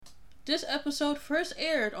This episode first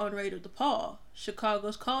aired on Radio DePaul,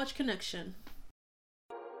 Chicago's College Connection.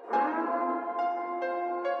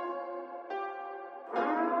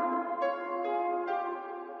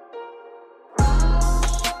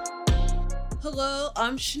 Hello,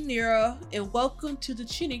 I'm Shanira, and welcome to the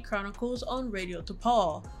Cheney Chronicles on Radio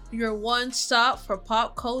DePaul, your one stop for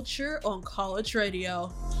pop culture on college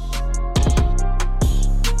radio.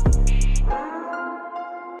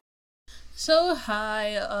 So,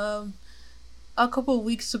 hi, a couple of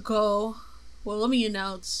weeks ago, let me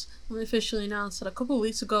officially announce that a couple of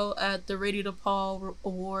weeks ago at the Radio DePaul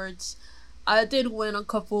Awards, I did win a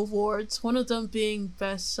couple of awards, one of them being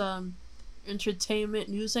Best Entertainment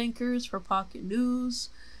News Anchors for Pocket News,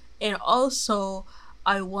 and also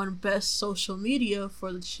I won Best Social Media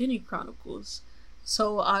for the Cheney Chronicles.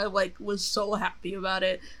 So I was so happy about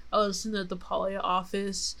it. I was in the DePaul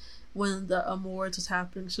office when the awards was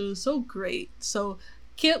happening, so it was so great. So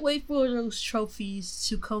can't wait for those trophies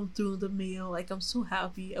to come through the mail. I'm so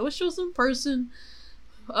happy. I wish it was in person.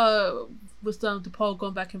 With DePaul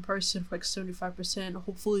going back in person for 75%.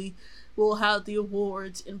 Hopefully we'll have the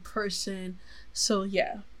awards in person. So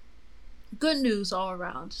yeah, good news all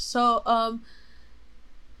around. So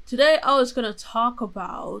today I was gonna talk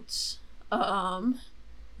about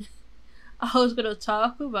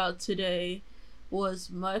today was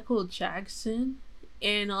Michael Jackson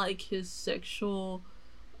and his sexual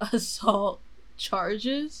assault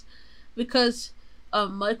charges, because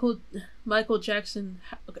Michael Jackson,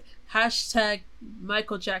 hashtag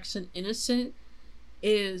Michael Jackson innocent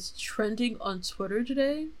is trending on Twitter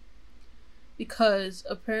today, because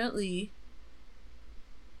apparently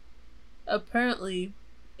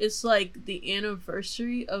it's the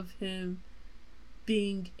anniversary of him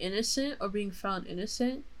being innocent or being found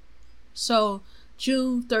innocent. So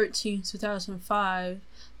June 13th, 2005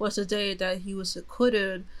 was the day that he was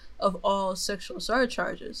acquitted of all sexual assault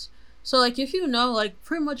charges. So if you know,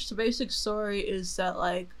 pretty much the basic story is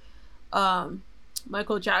that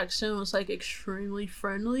Michael Jackson was extremely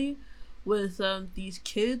friendly with these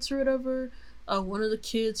kids or whatever. One of the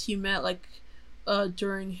kids he met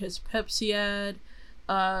during his Pepsi ad.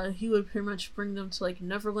 He would pretty much bring them to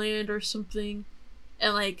Neverland or something,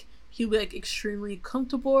 and he would be extremely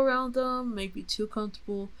comfortable around them, maybe too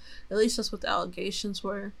comfortable. At least that's what the allegations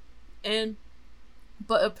were.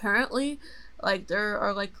 But apparently there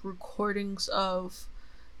are recordings of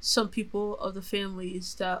some people of the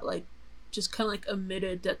families that just kind of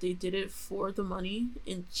admitted that they did it for the money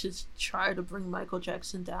and just try to bring Michael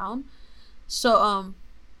Jackson down. So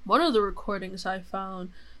one of the recordings I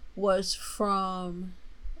found was from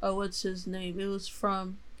what's his name? It was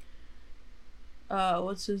from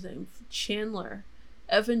Chandler,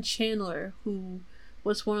 Evan Chandler, who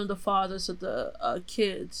was one of the fathers of the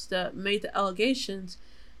kids that made the allegations.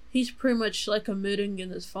 He's pretty much admitting in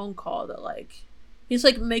this phone call that he's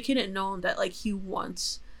making it known that he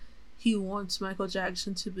wants Michael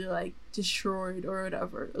Jackson to be destroyed or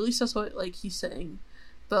whatever. At least that's what he's saying.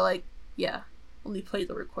 But yeah, only play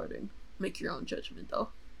the recording. Make your own judgment though.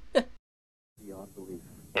 Beyond belief.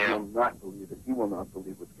 Yeah. He will not believe it. He will not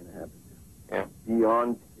believe what's going to happen to him. Yeah.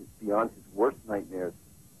 Beyond his worst nightmares.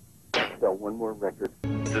 Sell one more record.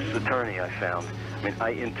 This attorney I found,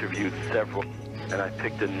 I interviewed several, and I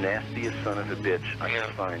picked the nastiest son of a bitch I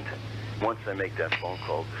could find. Once I make that phone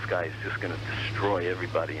call, this guy is just going to destroy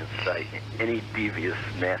everybody in sight. Any devious,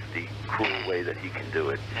 nasty, cruel way that he can do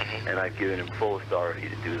it. And I've given him full authority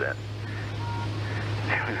to do that.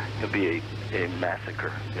 It'll be a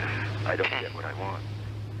massacre if I don't get what I want.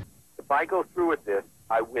 If I go through with this,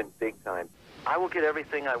 I win big time. I will get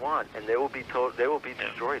everything I want, and they will be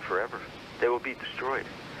destroyed forever. They will be destroyed.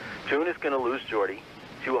 June is going to lose Jordy.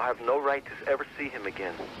 She will have no right to ever see him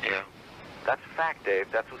again. Yeah. That's a fact,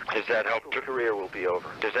 Dave. That's what's going to happen. Michael's career will be over.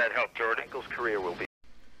 Does that help Jordy? Michael's career will be.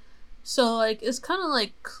 So it's kind of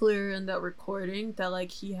clear in that recording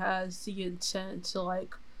that he has the intent to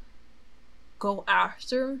go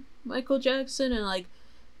after Michael Jackson, and I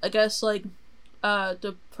guess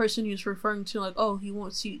the person he's referring to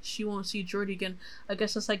she won't see Jordy again. I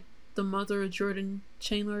guess that's the mother of Jordan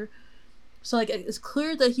Chandler. So it's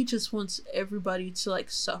clear that he just wants everybody to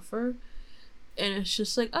suffer, and it's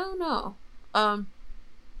just I don't know.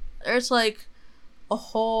 There's a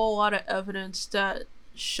whole lot of evidence that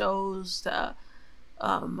shows that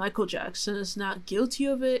Michael Jackson is not guilty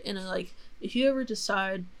of it, and if you ever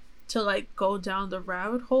decide to go down the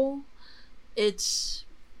rabbit hole, it's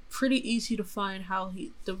pretty easy to find how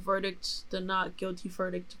the not guilty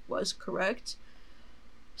verdict was correct.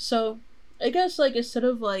 So I guess instead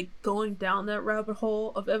of going down that rabbit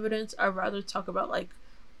hole of evidence, I'd rather talk about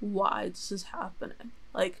why this is happening.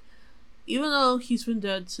 even though he's been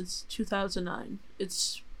dead since 2009,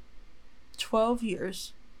 it's 12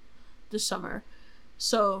 years this summer.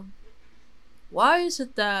 So, why is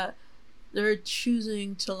it that they're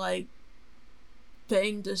choosing to, like,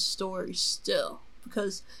 bang this story still?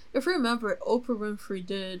 Because if you remember, Oprah Winfrey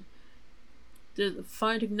did the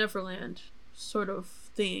Finding Neverland sort of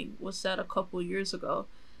thing. Was that a couple years ago?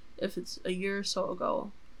 If it's a year or so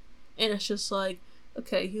ago. And it's just like,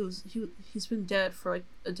 okay, he's been dead for like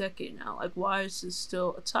a decade now. Like, why is this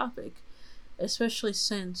still a topic? Especially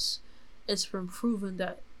since it's been proven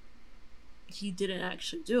that he didn't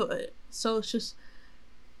actually do it. So it's just,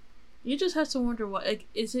 you just have to wonder what, like,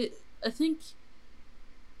 is it, I think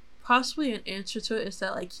possibly an answer to it is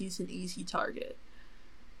that, like, he's an easy target.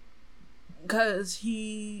 Because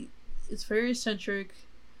he is very eccentric,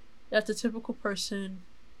 that's the typical person.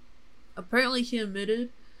 Apparently he admitted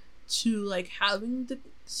to, like, having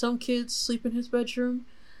some kids sleep in his bedroom,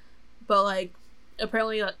 but, like,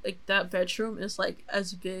 apparently, like, that bedroom is, like,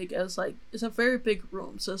 as big as, like, it's a very big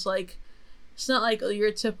room, so it's, like, it's not like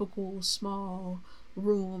your typical small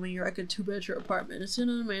room and you're, like, a 2-bedroom apartment. It's in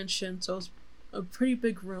a mansion, so it's a pretty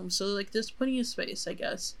big room, so, like, there's plenty of space, I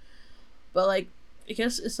guess. But, like, I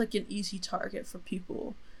guess it's, like, an easy target for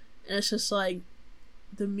people, and it's just, like,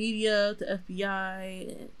 the media, the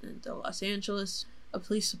FBI, and the Los Angeles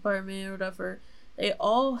police department or whatever, they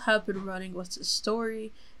all have been running with this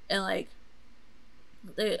story, and, like,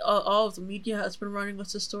 all of the media has been running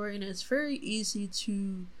with the story, and it's very easy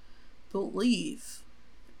to believe,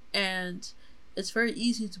 and it's very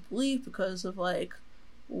easy to believe because of, like,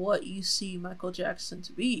 what you see Michael Jackson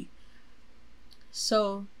to be.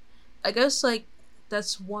 So I guess, like,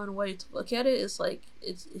 that's one way to look at it, is like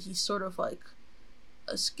he's sort of like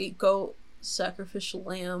a scapegoat, sacrificial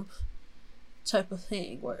lamb type of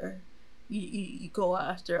thing, where you go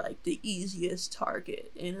after, like, the easiest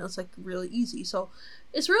target, and it's, like, really easy. So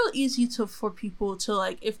it's real easy for people to,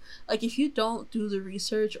 like, if you don't do the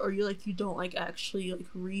research, or you don't, like, actually, like,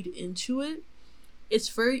 read into it, it's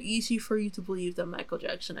very easy for you to believe that Michael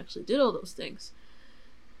Jackson actually did all those things.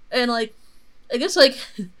 And, like, I guess, like,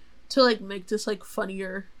 to, like, make this, like,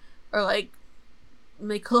 funnier, or, like,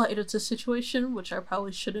 make light of the situation, which I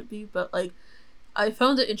probably shouldn't be, but, like, I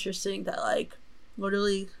found it interesting that, like,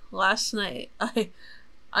 literally last night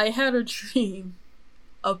I had a dream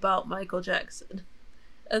about Michael Jackson,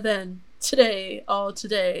 and then today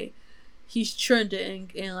he's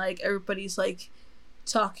trending, and, like, everybody's, like,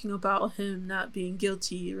 talking about him not being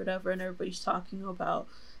guilty or whatever, and everybody's talking about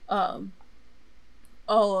all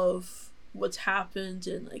of what's happened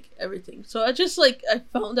and, like, everything. So I just, like, I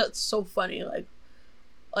found that so funny, like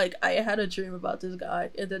I had a dream about this guy,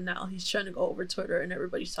 and then now he's trying to go over Twitter and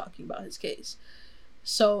everybody's talking about his case.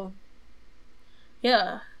 So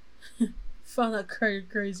yeah, found that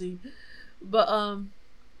crazy. But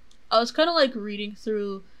I was kind of, like, reading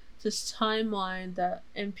through this timeline that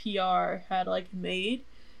NPR had, like, made,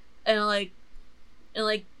 and, like, in,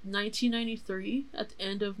 like, 1993, at the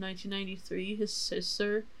end of 1993, his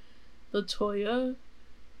sister LaToya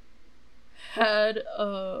had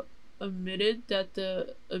admitted that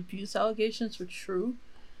the abuse allegations were true,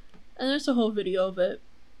 and there's a whole video of it.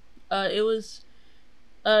 It was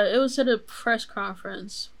at a press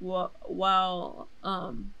conference while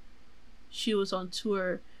she was on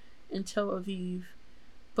tour in Tel Aviv.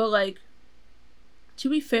 But, like, to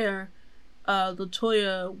be fair,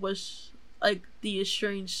 LaToya was, like, the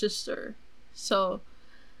estranged sister. So,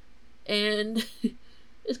 and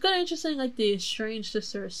it's kind of interesting, like, the estranged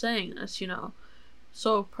sister is saying this, you know.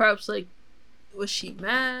 So perhaps, like, was she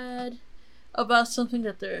mad about something,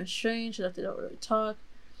 that they're estranged, that they don't really talk?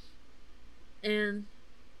 And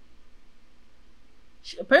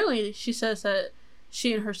apparently she says that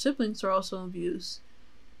she and her siblings were also abused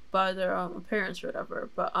by their parents or whatever.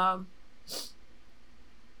 But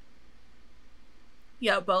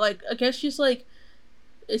yeah, but, like, I guess she's, like,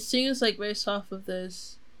 it seems like based off of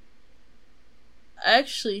this,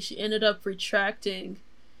 actually she ended up retracting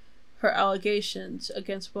her allegations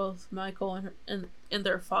against both Michael and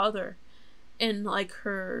their father in, like,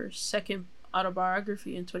 her second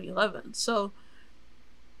autobiography in 2011. So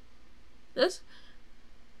that's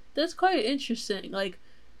quite interesting. Like,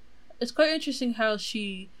 it's quite interesting how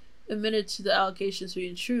she admitted to the allegations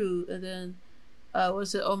being true, and then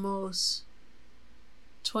was it almost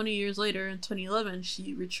 20 years later, in 2011,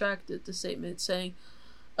 she retracted the statement, saying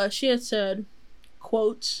she had said,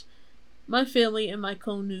 quote, "My family and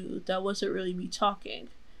Michael knew that wasn't really me talking.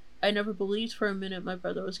 I never believed for a minute my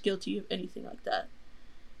brother was guilty of anything like that."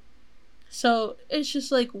 So it's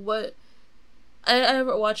just like, what, I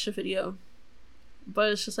haven't watched the video,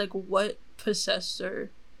 but it's just like, what possessed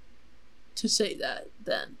her to say that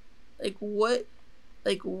then?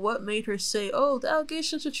 What made her say, oh, the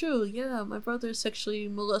allegations are true, yeah, my brother sexually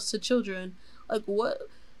molested children? What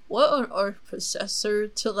on earth possessed her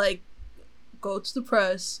to go to the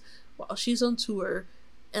press while she's on tour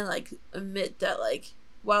and admit that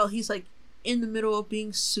while he's in the middle of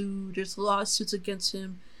being sued, there's lawsuits against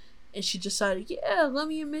him, and she decided, yeah, let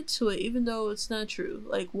me admit to it even though it's not true?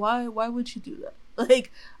 Why would you do that?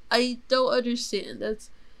 I don't understand. That's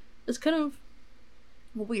kind of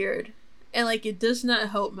weird. And it does not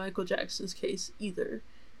help Michael Jackson's case either.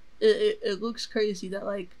 It looks crazy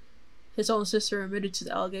that his own sister admitted to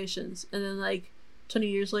the allegations, and then 20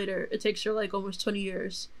 years later, it takes her almost 20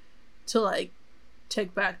 years to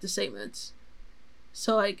take back the statements.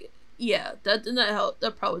 So yeah, that did not help.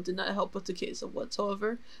 That probably did not help with the case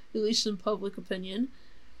whatsoever, at least in public opinion.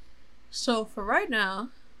 So for right now,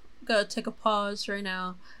 I'm gonna take a pause right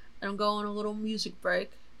now, and I'm going on a little music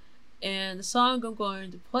break. And the song I'm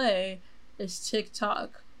going to play is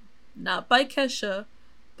TikTok, not by Kesha,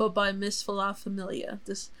 but by Miss Falafamilia.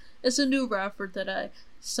 This is a new rapper that I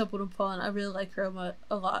stumbled upon. I really like her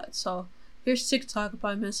a lot. So here's TikTok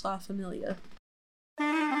by Miss Falafamilia.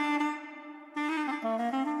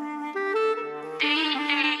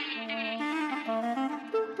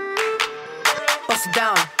 Bust it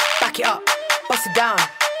down, back it up. Bust it down,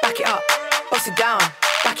 back it up. Bust it down,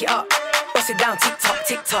 back it up. Bust it down, tick-tock,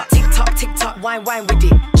 tick-tock, tick-tock, tick-tock, wine with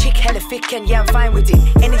it. Chick hella thick and yeah, I'm fine with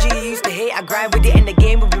it. Energy you used to hate, I grind with it. And the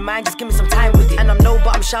game will be mine, just give me some time with it. And I'm no,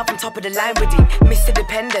 but I'm sharp, I'm top of the line with it. Mr.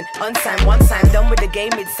 Dependent, unsigned, one time. Done with the game,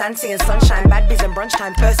 it's Sansi and sunshine. Bad biz and brunch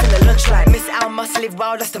time, first in the lunch line. Miss Al must live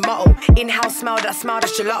wild, that's the motto. In-house smell, that's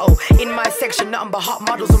gelato. In my section, nothing but hot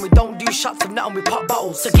models. And we don't do shots of nothing, we pop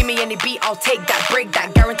bottles. So give me any beat, I'll take that, break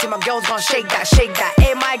that. Guarantee my girl's gonna shake that, shake that.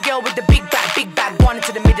 Hey, my girl with the big bag, going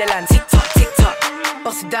into the middle and tick-tock, tick-tock.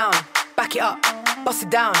 Bust it down, back it up, bust it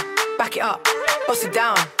down, back it up, bust it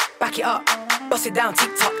down, back it up, bust it down,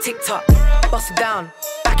 tick-tock, tick-tock, bust it down,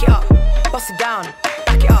 back it up, bust it down,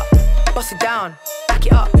 back it up, bust it down, back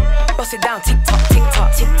it up, bust it down, tick-tock,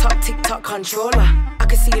 tick-tock, tick-tock, tick-tock, controller. I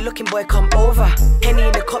can see you looking, boy, come over. Henny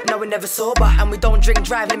in the cup, no, we're never sober. And we don't drink,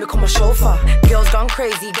 drive, let me come a chauffeur. Girls gone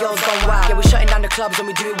crazy, girls gone wild. Yeah, we shutting down the clubs and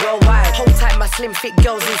we do it worldwide. Hold tight, my slim fit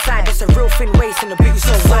girls inside. That's a real thin waist and the booty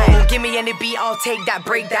so wide. Give me any beat, I'll take that,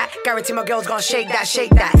 break that. Guarantee my girl's gonna shake that, shake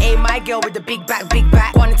that. Hey, my girl with the big back,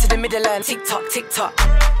 one into the middle and tick-tock, tick-tock.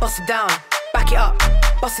 Bust it down, back it up,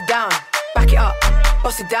 bust it down, back it up,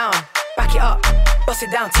 bust it down, back it up, bust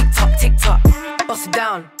it down, tick-tock, tick-tock. Bust it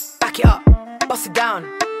down, back it up, bust it down,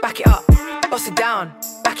 back it up, bust it down,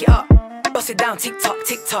 back it up, bust it down, tick-tock,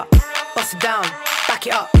 tick-tock. Bust it down, back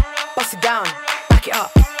it up, bust it down, back it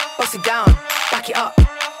up, bust it down, back it up,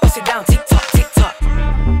 bust it down, tick-tock, tick-tock.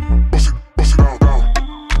 Bust it down, down,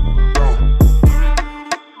 down.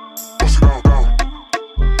 Bust it down,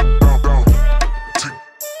 down, down, down. Tick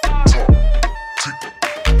tock, tick tock, tick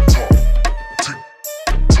tock,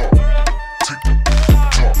 tick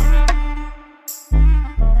tock.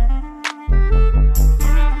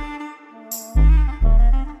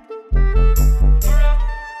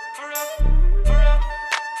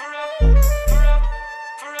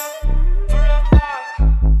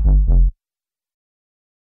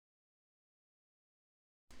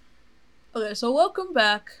 Okay, so welcome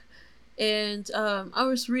back, and I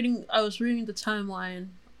was reading the timeline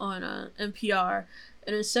on NPR,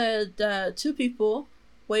 and it said that two people,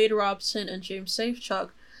 Wade Robson and James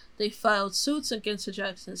Safechuck, they filed suits against the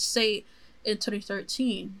Jackson State in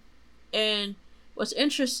 2013, and what's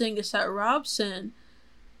interesting is that Robson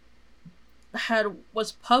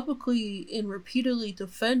was publicly and repeatedly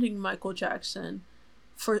defending Michael Jackson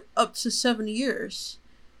for up to 7 years.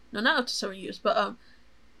 No, not up to 7 years, but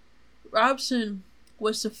Robson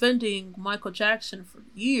was defending Michael Jackson for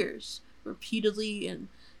years, repeatedly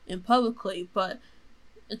and publicly, but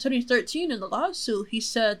in 2013 in the lawsuit, he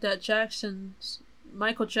said that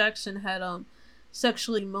Michael Jackson had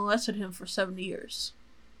sexually molested him for 7 years.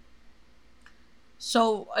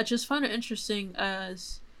 So I just find it interesting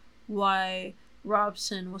as why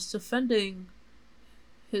Robson was defending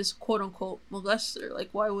his quote unquote molester.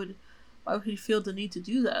 Why would he feel the need to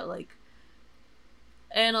do that?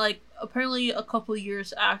 And apparently a couple of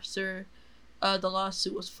years after the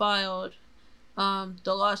lawsuit was filed,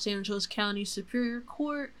 the Los Angeles County Superior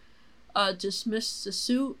Court dismissed the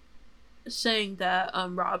suit, saying that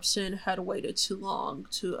Robson had waited too long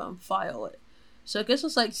to file it. So I guess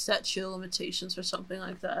it's statute of limitations or something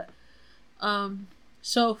like that.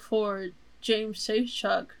 So for James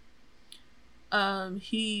Safechuck,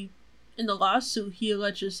 he in the lawsuit he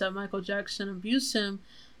alleges that Michael Jackson abused him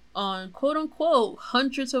on quote unquote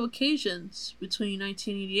hundreds of occasions between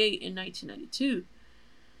 1988 and 1992.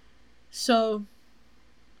 So,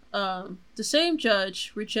 the same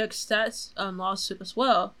judge rejects that lawsuit as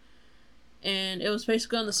well, and it was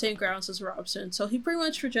basically on the same grounds as Robson. So he pretty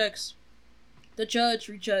much the judge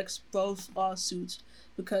rejects both lawsuits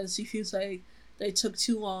because he feels like they took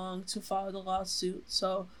too long to file the lawsuit.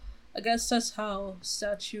 So I guess that's how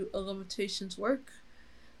statute of limitations work,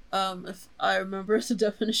 if I remember the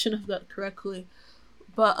definition of that correctly.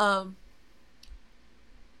 But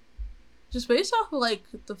just based off of like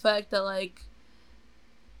the fact that like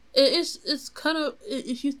it's kind of,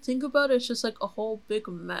 if you think about it, it's just like a whole big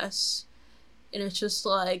mess, and it's just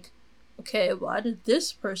like, okay, why did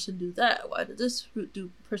this person do that? Why did this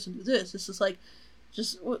person do this? This is like,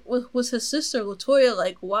 just with his sister Latoya,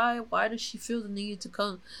 like why did she feel the need to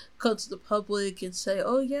come to the public and say,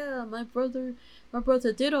 oh yeah, my brother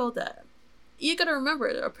did all that? You gotta remember,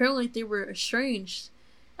 apparently they were estranged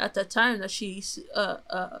at that time that she said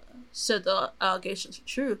the allegations were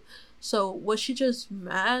true. So was she just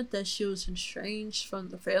mad that she was estranged from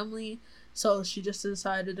the family? So she just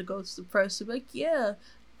decided to go to the press and be like, yeah,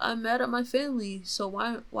 I'm mad at my family, so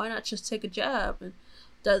why not just take a jab? And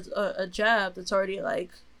that's a jab that's already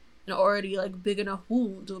like big enough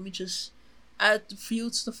wound. Let me just add the fuel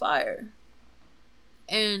to the fire.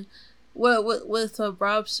 And with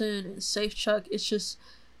Robson and Safechuck, it's just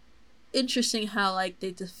interesting how like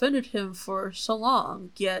they defended him for so long,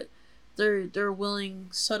 yet they're willing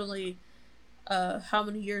suddenly, how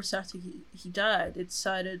many years after he died, they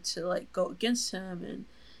decided to like go against him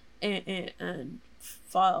and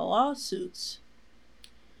file lawsuits.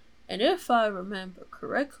 And if I remember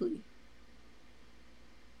correctly,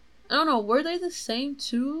 I don't know, were they the same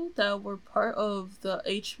two that were part of the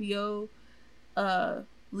HBO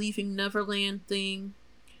Leaving Neverland thing?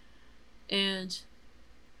 And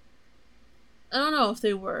I don't know if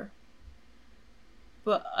they were,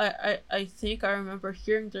 but I think I remember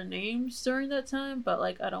hearing their names during that time, but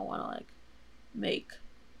like I don't want to like make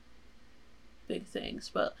big things,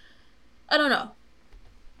 but I don't know.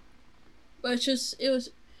 But it's just, it was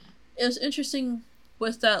interesting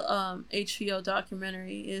with that HBO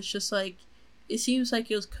documentary. It's just like, it seems like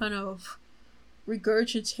it was kind of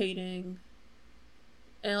regurgitating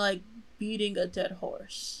and like beating a dead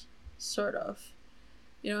horse, sort of.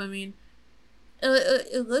 You know what I mean?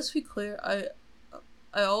 Let's be clear,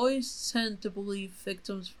 I always tend to believe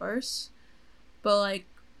victims first, but like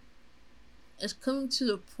it's coming to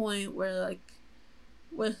the point where like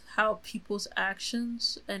with how people's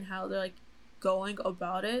actions and how they're like going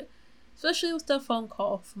about it, especially with that phone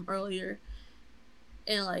call from earlier,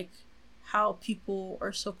 and like how people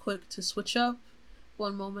are so quick to switch up.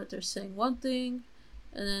 One moment they're saying one thing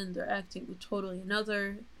and then they're acting totally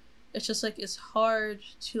another. It's just like, it's hard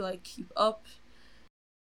to like keep up.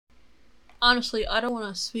 Honestly, I don't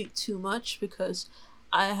want to speak too much because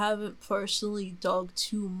I haven't personally dug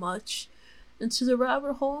too much into the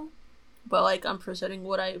rabbit hole, but like I'm presenting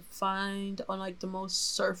what I find on like the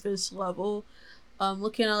most surface level.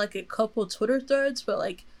 Looking at like a couple Twitter threads, but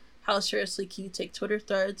like how seriously can you take Twitter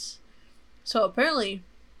threads? So apparently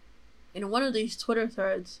in one of these Twitter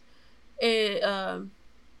threads, it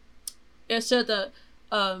said that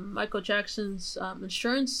Michael Jackson's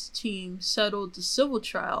insurance team settled the civil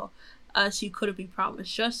trial as he couldn't be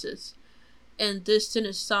promised justice, and this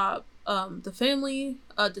didn't stop the family,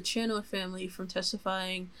 the Chandler family, from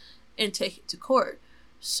testifying and taking to court.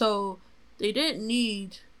 So they didn't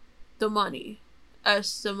need the money,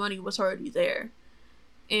 as the money was already there,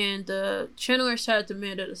 and the Chandlers had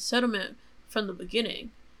demanded a settlement from the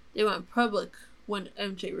beginning. They went public when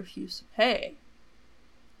MJ refused to pay.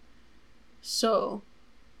 So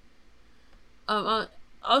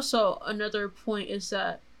also another point is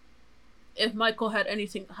that if Michael had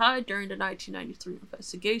anything to hide during the 1993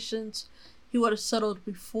 investigations, he would have settled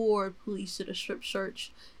before police did a strip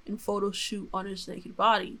search and photo shoot on his naked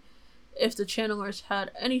body. If the Chandlers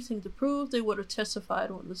had anything to prove, they would have testified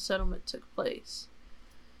when the settlement took place.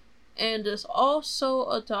 And there's also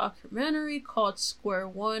a documentary called Square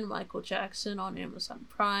One, Michael Jackson, on Amazon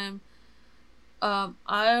Prime.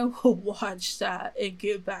 I will watch that and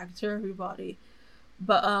get back to everybody.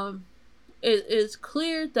 But it is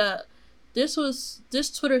clear that this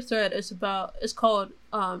Twitter thread is called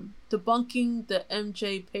debunking the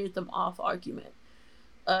MJ paid them off argument.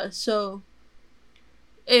 So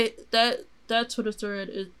that Twitter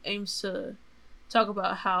thread aims to talk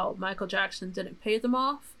about how Michael Jackson didn't pay them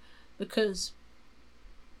off, because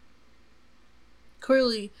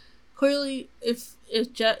clearly if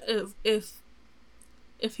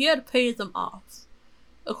he had paid them off,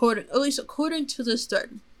 according to this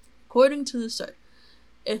thread, according to the story,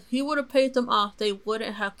 if he would have paid them off, they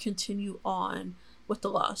wouldn't have continued on with the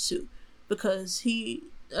lawsuit because his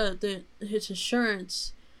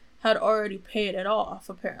insurance had already paid it off.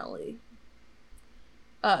 Apparently,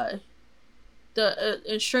 the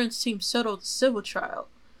insurance team settled the civil trial,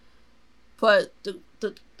 but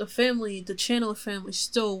the family, the Chandler family,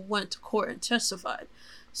 still went to court and testified.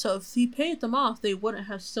 So if he paid them off, they wouldn't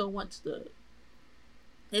have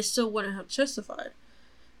they still wouldn't have testified.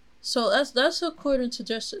 So that's according to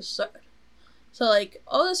Justice side. So like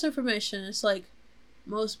all this information is like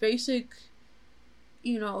most basic,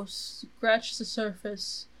 scratch the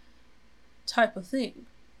surface type of thing.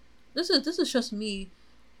 This is just me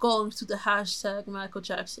going through the hashtag Michael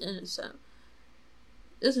Jackson innocent.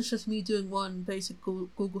 This is just me doing one basic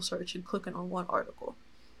Google search and clicking on one article.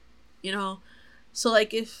 So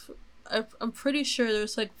like if I'm pretty sure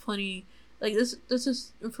there's like plenty, like this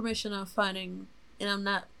is information I'm finding and I'm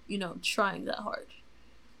not trying that hard.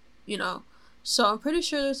 So I'm pretty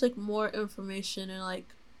sure there's like more information, and like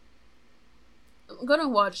I'm gonna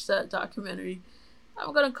watch that documentary.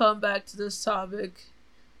 I'm gonna come back to this topic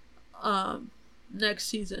next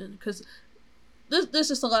season, because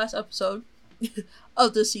this is the last episode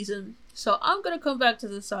of this season. So I'm gonna come back to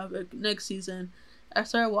this topic next season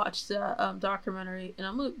after I watch that documentary, and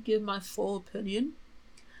I'm gonna give my full opinion,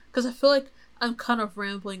 because I feel like I'm kind of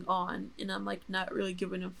rambling on and I'm like not really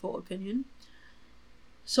giving a full opinion.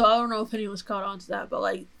 So I don't know if anyone's caught on to that, but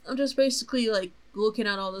like I'm just basically like looking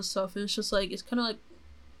at all this stuff, and it's just like it's kind of like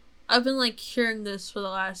I've been like hearing this for the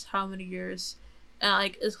last how many years, and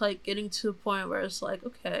like it's like getting to the point where it's like,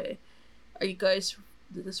 okay, did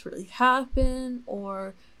this really happen,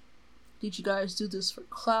 or did you guys do this for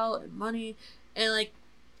clout and money? And like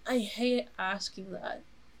I hate asking that.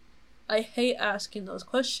 I hate asking those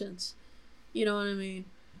questions. You know what I mean?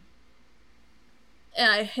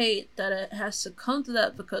 And I hate that it has to come to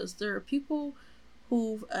that, because there are people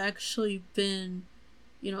who've actually been,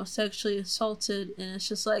 sexually assaulted, and it's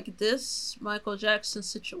just like this Michael Jackson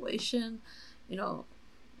situation,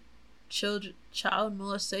 child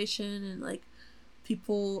molestation, and like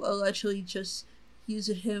people allegedly just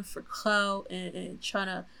using him for clout and trying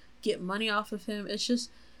to get money off of him. It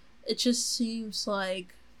just seems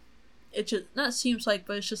like, but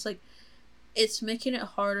it's just like it's making it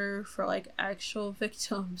harder for like actual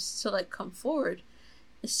victims to like come forward.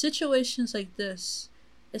 In situations like this,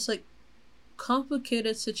 it's like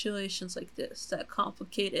complicated situations like this that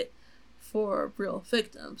complicate it for real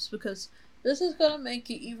victims, because this is gonna make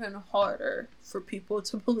it even harder for people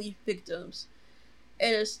to believe victims.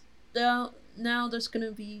 It is now there's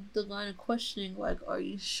gonna be the line of questioning, like, are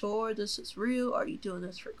you sure this is real? Are you doing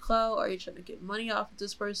this for clout? Are you trying to get money off of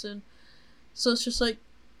this person? So it's just like,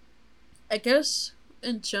 I guess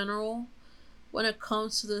in general, when it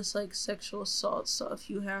comes to this like sexual assault stuff,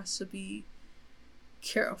 you have to be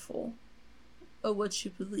careful of what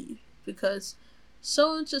you believe, because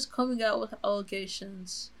someone just coming out with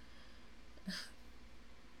allegations,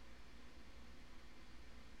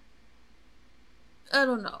 I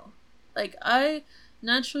don't know. Like,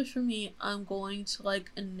 naturally for me, I'm going to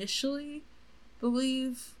like initially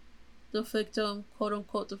believe the victim, quote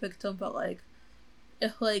unquote the victim, but like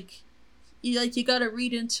if like you gotta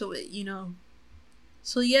read into it,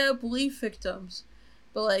 So yeah, believe victims,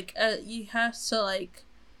 but like you have to like,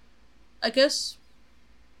 I guess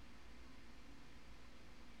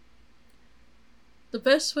the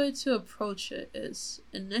best way to approach it is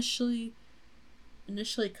initially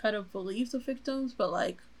kind of believe the victims, but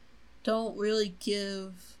like don't really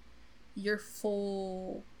give your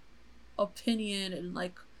full opinion and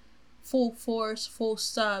like full force, full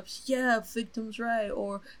stops. Yeah, victim's right,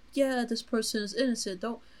 or yeah, this person is innocent.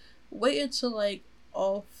 Don't wait until like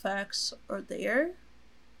all facts are there.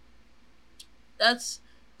 That's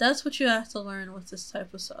what you have to learn with this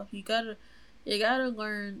type of stuff. You gotta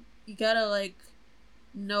learn. You gotta like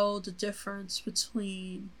know the difference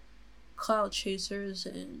between clout chasers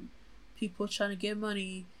and people trying to get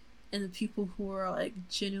money, and the people who are like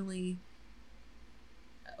genuinely,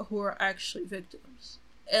 who are actually victims.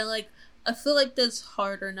 And like I feel like that's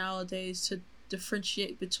harder nowadays to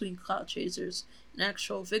differentiate between clout chasers and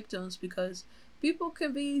actual victims, because people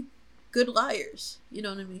can be good liars, you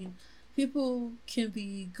know what I mean? People can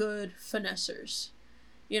be good finessers,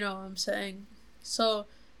 you know what I'm saying? So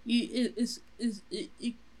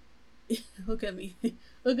look at me, I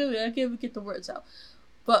can't even get the words out.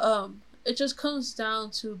 But it just comes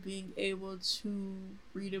down to being able to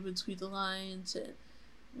read in between the lines and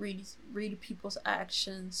read people's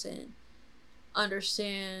actions and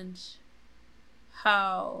understand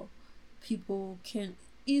how people can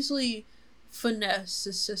easily finesse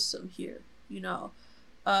the system here, you know.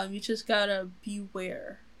 You just gotta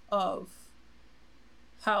beware of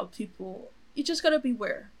how people, you just gotta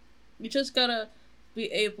beware. You just gotta be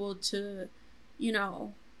able to, you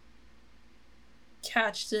know,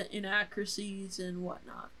 catch the inaccuracies and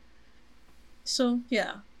whatnot. So,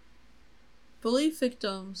 yeah. Believe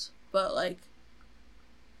victims, but, like,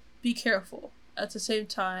 be careful at the same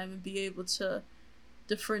time and be able to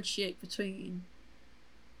differentiate between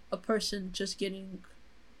a person just getting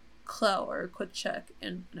clout or a quick check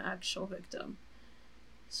and an actual victim.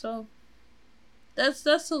 So, that's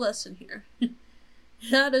the lesson here.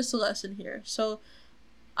 That is the lesson here. So,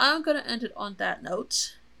 I'm gonna end it on that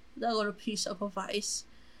note. That little piece of advice.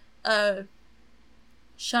 Shout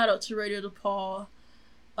out to Radio DePaul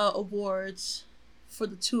Awards for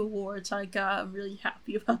the 2 awards I got. I'm really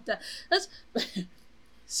happy about that. That's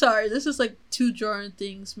sorry, this is like 2 jarring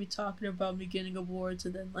things, me talking about me getting awards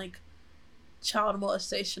and then like child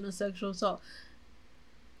molestation and sexual assault.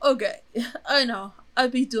 Okay, I know.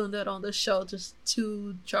 I'd be doing that on the show, just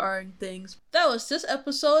 2 jarring things. That was this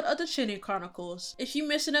episode of the Chinny Chronicles. If you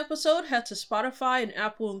missed an episode, head to Spotify and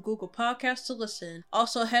Apple and Google Podcasts to listen.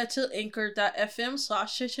 Also head to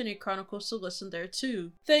anchor.fm/Chinny Chronicles to listen there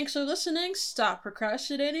too. Thanks for listening, stop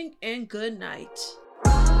procrastinating, and good night.